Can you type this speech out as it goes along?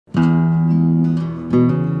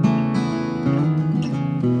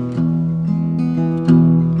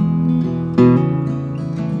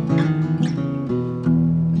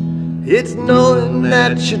It's knowing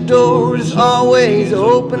that your door is always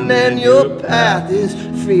open and your path is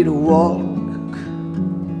free to walk.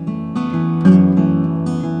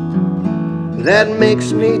 That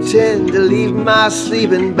makes me tend to leave my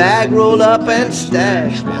sleeping bag rolled up and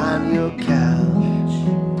stashed behind your couch.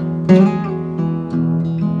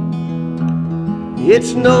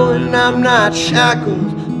 It's knowing I'm not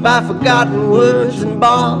shackled by forgotten words and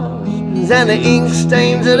bonds and the ink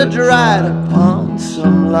stains that are dried upon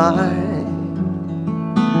some line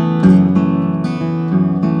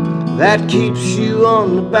that keeps you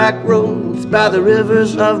on the back roads by the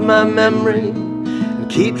rivers of my memory and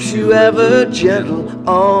keeps you ever gentle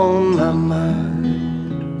on my mind.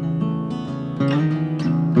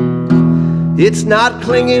 It's not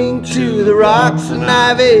clinging to the rocks and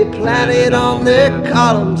ivy planted on their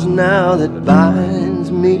columns now that binds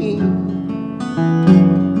me,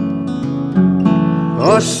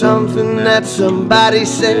 or something that somebody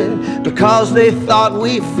said because they thought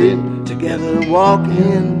we fit together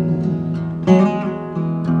walking.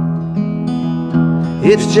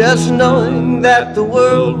 It's just knowing that the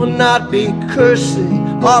world will not be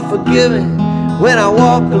cursing or forgiving when I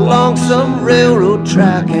walk along some railroad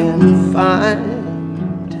track and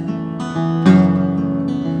find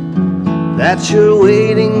that you're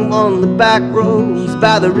waiting on the back roads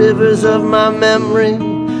by the rivers of my memory.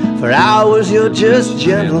 For hours you're just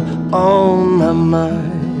gentle on my mind.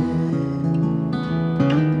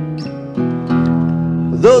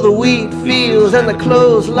 Though the wheat fields and the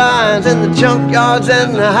clotheslines and the junkyards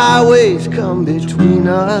and the highways come between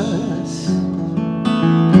us,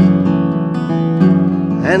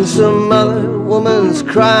 and some other woman's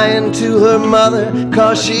crying to her mother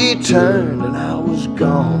 'cause she turned and I was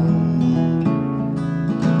gone,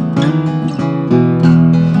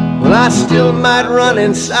 well, I still might run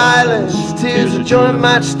in silence. Tears of joy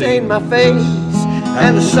might stain my face,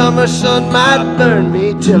 and the summer sun might burn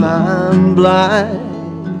me till I'm blind,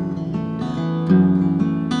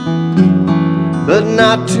 but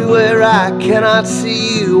not to where I cannot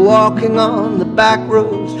see you walking on the back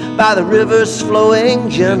roads by the rivers flowing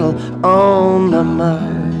gentle on my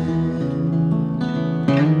mind.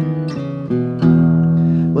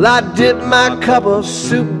 Well, I dipped my cup of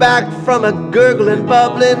soup back from a gurgling,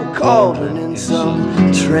 bubbling cauldron in some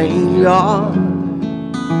train yard.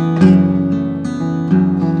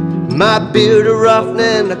 My beard a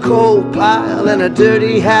roughening in a coal pile and a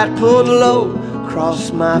dirty hat pulled low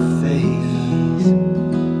across my face.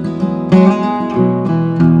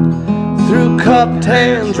 Through cupped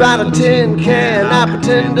hands, round a tin can, I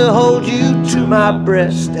pretend to hold you to my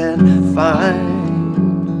breast and find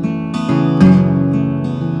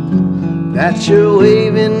that you're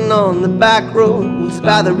waving on the back roads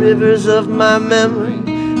by the rivers of my memory,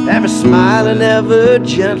 ever smiling, ever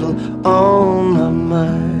gentle on